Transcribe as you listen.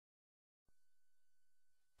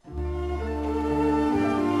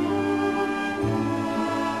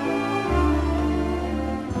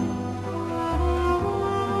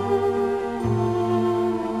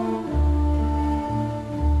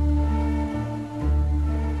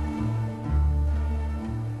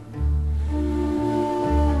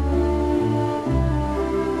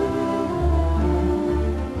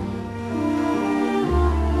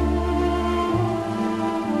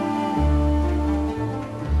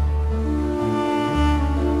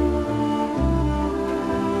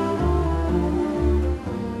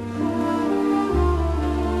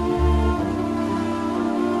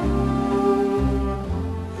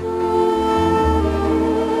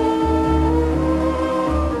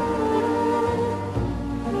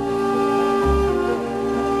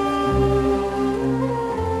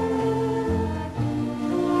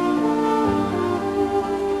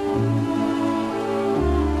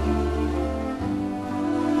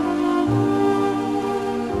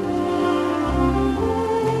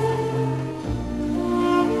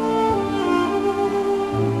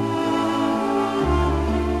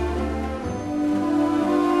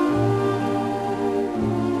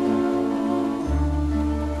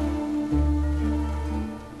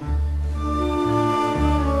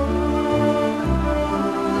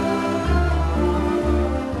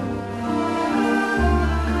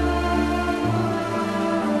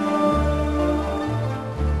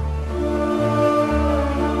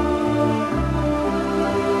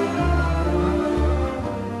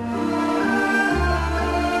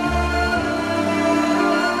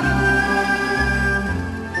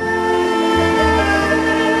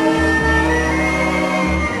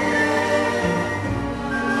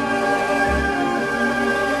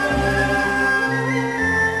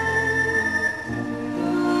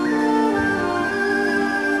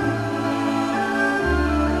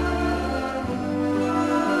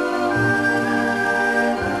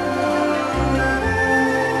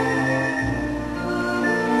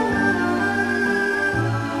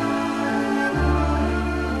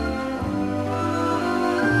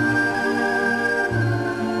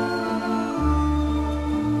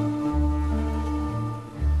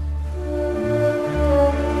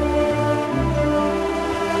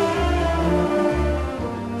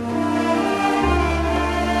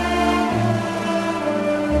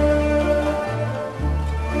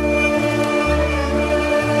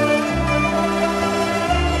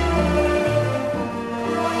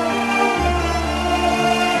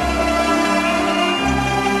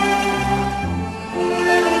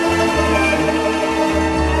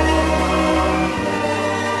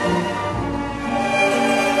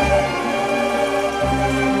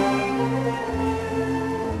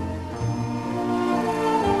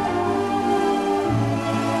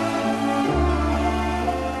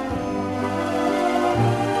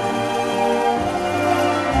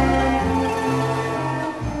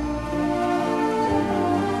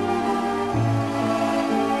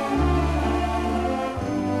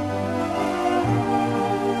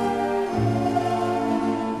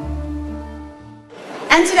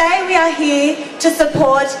And today we are here to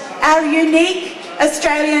support our unique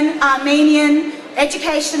Australian Armenian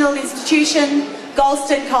educational institution,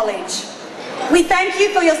 Galstaun College. We thank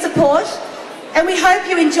you for your support and we hope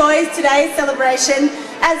you enjoy today's celebration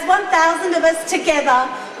as 1,000 of us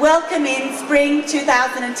together welcome in Spring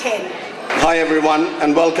 2010. Hi everyone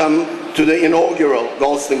and welcome to the inaugural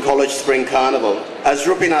Galstaun College Spring Carnival. As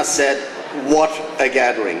Roupinah said, what a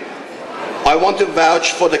gathering. I want to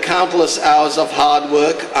vouch for the countless hours of hard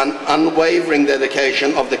work and unwavering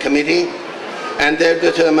dedication of the committee and their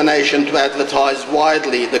determination to advertise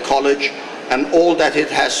widely the college and all that it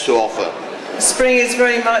has to offer. Spring is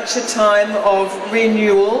very much a time of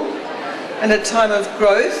renewal and a time of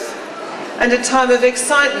growth and a time of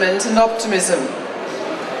excitement and optimism.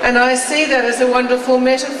 And I see that as a wonderful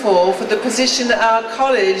metaphor for the position our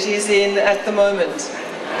college is in at the moment.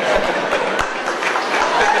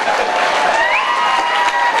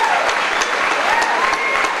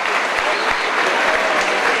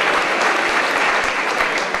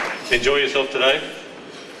 Enjoy yourself today,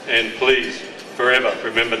 and please, forever,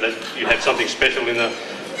 remember that you had something special in the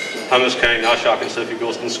Hummus King Ashak and Sophie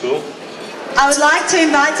Galstaun School. I would like to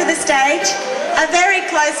invite to the stage a very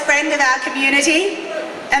close friend of our community,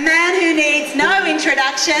 a man who needs no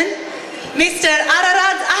introduction, Mr.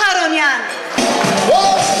 Ararat Aharonyan.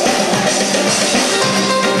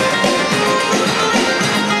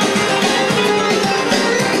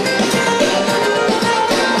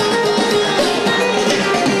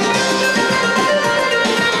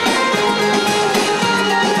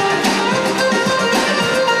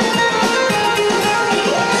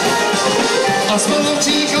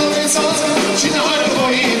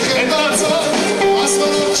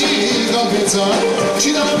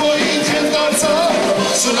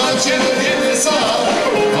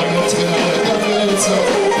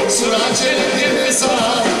 Suracele